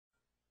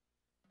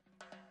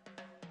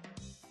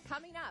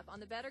Coming up on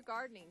the Better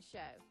Gardening Show,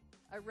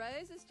 a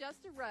rose is just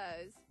a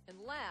rose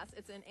unless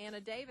it's in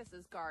Anna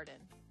Davis's garden.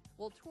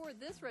 We'll tour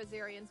this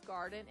rosarian's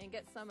garden and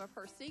get some of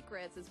her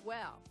secrets as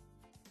well.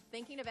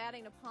 Thinking of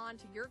adding a pond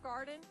to your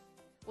garden?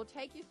 We'll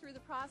take you through the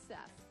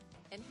process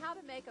and how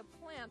to make a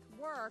plant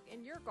work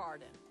in your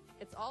garden.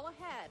 It's all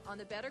ahead on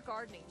the Better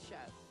Gardening Show.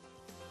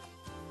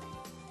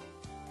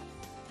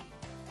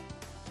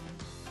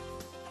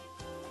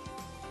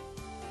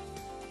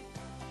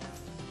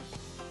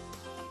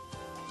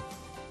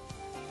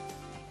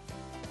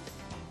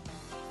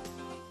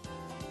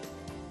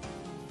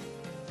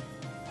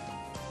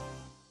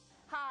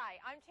 Hi,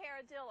 I'm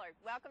Tara Dillard.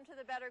 Welcome to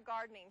the Better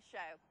Gardening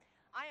Show.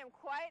 I am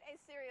quite a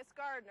serious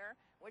gardener,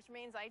 which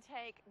means I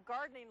take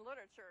gardening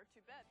literature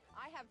to bed.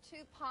 I have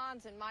 2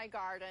 ponds in my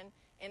garden,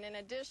 and in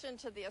addition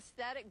to the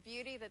aesthetic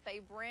beauty that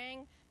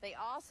they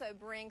also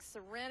bring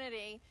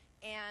serenity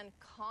and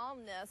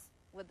calmness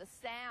with the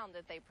sound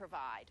that they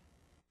provide.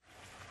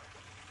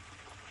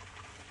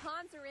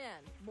 Ponds are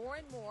in. More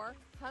and more,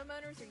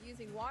 homeowners are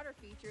using water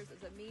features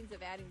as a means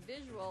of adding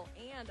visual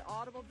and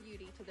audible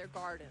beauty to their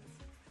gardens.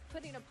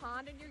 Putting a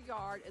pond in your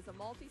yard is a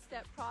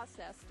multi-step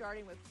process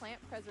starting with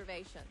plant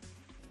preservation.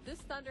 This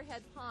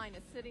thunderhead pine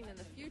is sitting in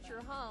the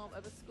future home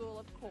of a school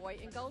of koi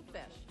and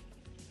goldfish.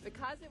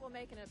 Because it will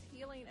make an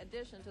appealing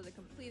addition to the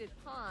completed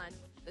pond,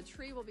 the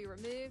tree will be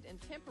removed and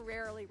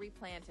temporarily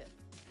replanted.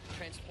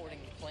 Transporting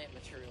the plant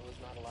material is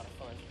not a lot of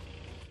fun.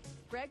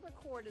 Greg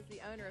McCord is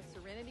the owner of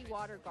Serenity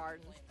Water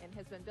Gardens and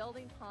has been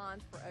building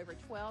ponds for over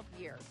 12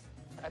 years.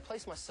 I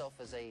place myself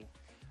as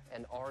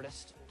an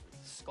artist,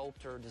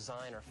 sculptor,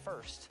 designer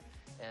first,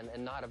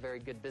 and not a very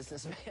good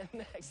businessman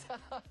next.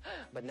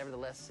 But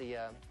nevertheless,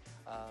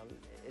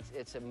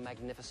 it's a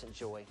magnificent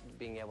joy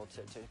being able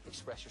to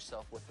express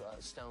yourself with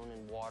stone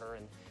and water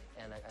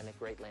and a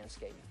great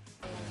landscape.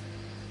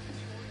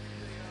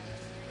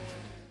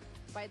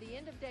 By the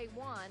end of day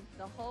 1,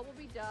 the hole will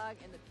be dug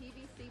and the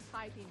PVC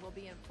piping will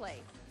be in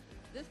place.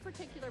 This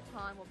particular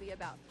pond will be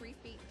about 3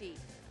 feet deep.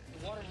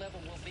 The water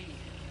level will be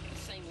the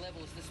same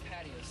level as this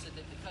patio, so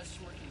that the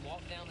customer can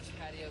walk down this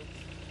patio,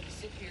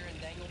 sit here and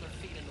dangle their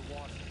feet in the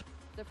water.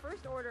 The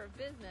first order of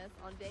business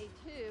on day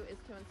 2 is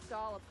to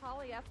install a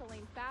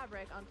polyethylene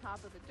fabric on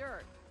top of the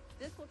dirt.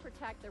 This will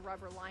protect the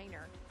rubber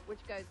liner, which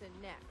goes in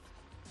next.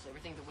 So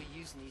everything that we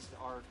use in these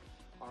are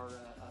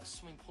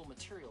swimming pool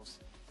materials.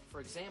 For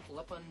example,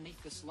 up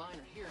underneath this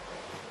liner here,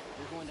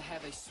 we're going to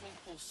have a swimming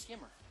pool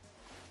skimmer.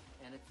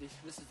 And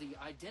this is the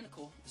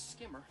identical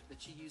skimmer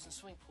that you use in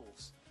swimming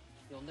pools.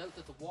 You'll note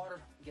that the water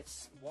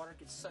gets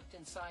sucked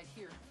inside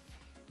here.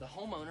 The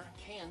homeowner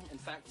can, in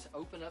fact,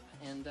 open up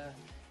and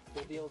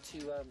they'll be able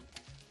to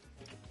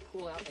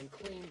pull out and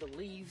clean the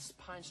leaves,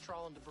 pine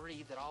straw, and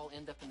debris that all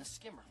end up in the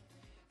skimmer.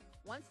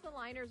 Once the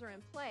liners are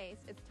in place,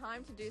 it's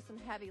time to do some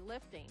heavy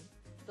lifting.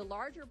 The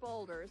larger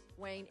boulders,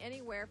 weighing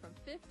anywhere from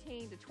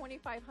 15 to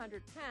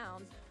 2,500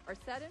 pounds, are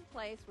set in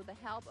place with the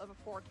help of a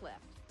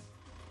forklift.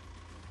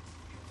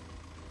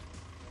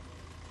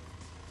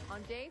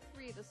 On day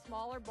 3, the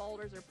smaller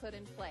boulders are put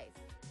in place.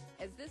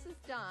 As this is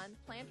done,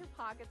 planter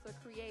pockets are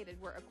created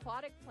where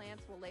aquatic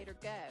plants will later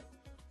go.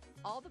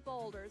 All the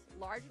boulders,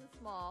 large and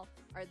small,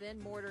 are then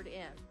mortared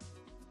in.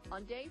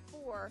 On day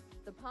 4,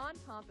 the pond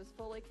pump is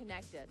fully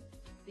connected.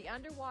 The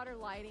underwater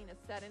lighting is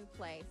set in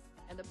place,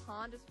 and the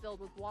pond is filled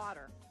with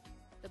water.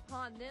 The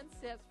pond then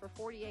sits for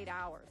 48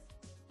 hours.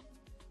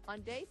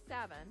 On day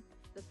 7,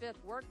 the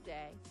 5th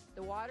workday,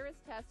 the water is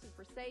tested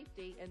for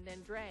safety and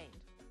then drained.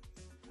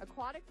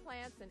 Aquatic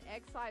plants and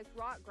egg-sized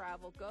rock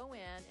gravel go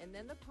in, and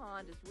then the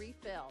pond is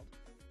refilled.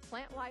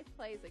 Plant life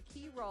plays a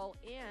key role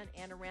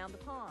in and around the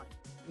pond.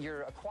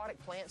 Your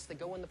aquatic plants that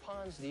go in the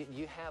ponds,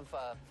 you have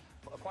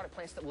aquatic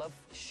plants that love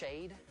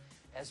shade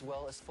as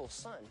well as full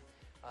sun.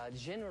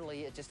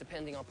 Generally, it just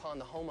depending upon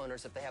the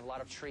homeowners, if they have a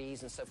lot of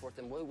trees and so forth,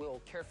 then we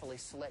will carefully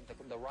select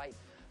the right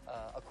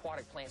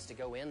aquatic plants to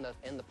go in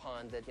the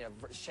pond, that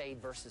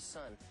shade versus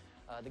sun.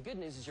 The good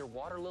news is your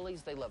water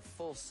lilies, they love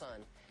full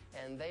sun,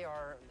 and they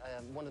are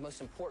one of the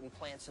most important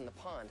plants in the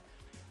pond.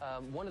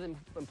 One of the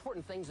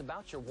important things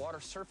about your water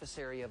surface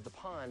area of the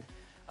pond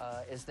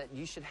is that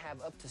you should have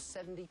up to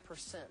 70%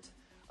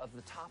 of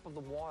the top of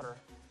the water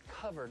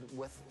covered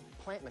with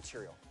plant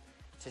material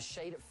to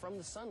shade it from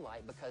the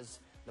sunlight, because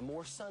the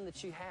more sun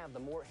that you have, the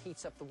more it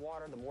heats up the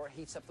water. The more it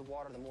heats up the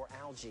water, the more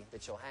algae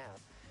that you'll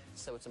have.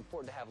 So it's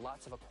important to have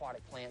lots of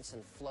aquatic plants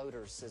and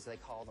floaters, as they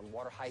call them,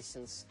 water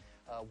hyacinths,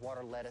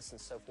 water lettuce,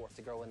 and so forth,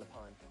 to grow in the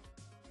pond.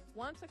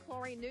 Once a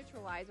chlorine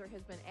neutralizer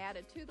has been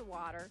added to the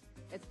water,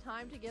 it's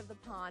time to give the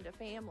pond a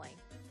family.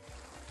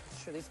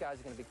 I'm sure these guys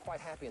are going to be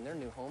quite happy in their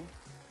new home.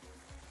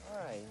 All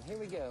right, here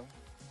we go.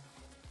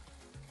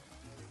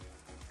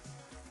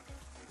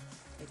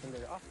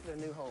 They're off to their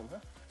new home, huh?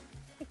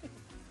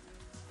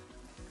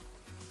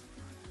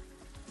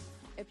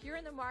 If you're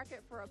in the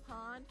market for a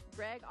pond,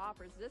 Greg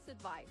offers this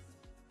advice.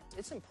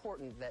 It's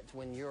important that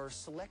when you're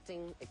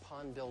selecting a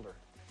pond builder,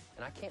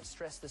 and I can't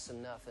stress this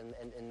enough,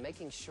 and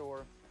making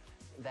sure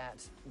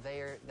that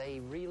they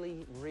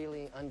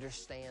really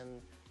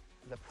understand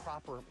the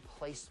proper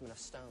placement of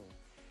stone.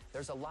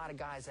 There's a lot of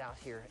guys out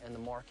here in the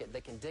market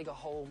that can dig a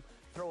hole,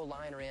 throw a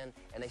liner in,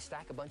 and they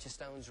stack a bunch of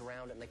stones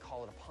around it and they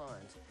call it a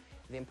pond.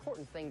 The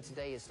important thing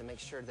today is to make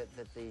sure that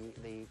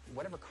the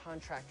whatever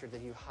contractor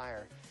that you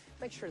hire,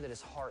 make sure that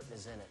his heart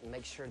is in it, and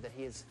make sure that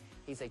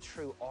he's a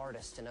true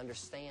artist and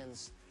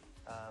understands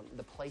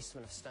the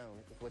placement of stone,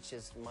 which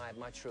is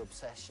my true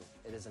obsession.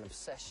 It is an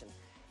obsession,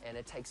 and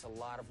it takes a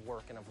lot of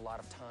work and a lot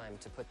of time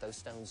to put those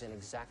stones in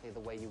exactly the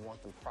way you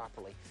want them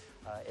properly.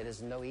 It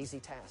is no easy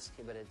task,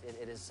 but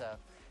it is.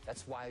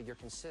 That's why you're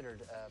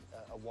considered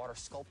a water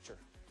sculptor,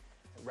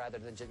 rather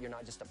than you're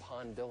not just a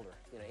pond builder.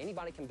 You know,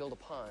 anybody can build a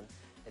pond.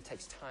 It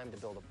takes time to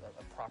build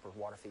a proper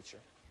water feature.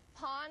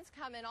 Ponds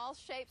come in all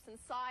shapes and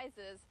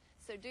sizes,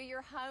 so do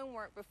your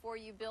homework before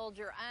you build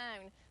your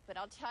own. But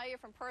I'll tell you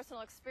from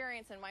personal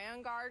experience in my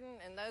own garden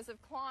and those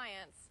of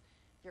clients,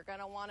 you're going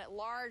to want it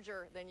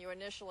larger than you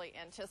initially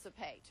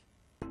anticipate.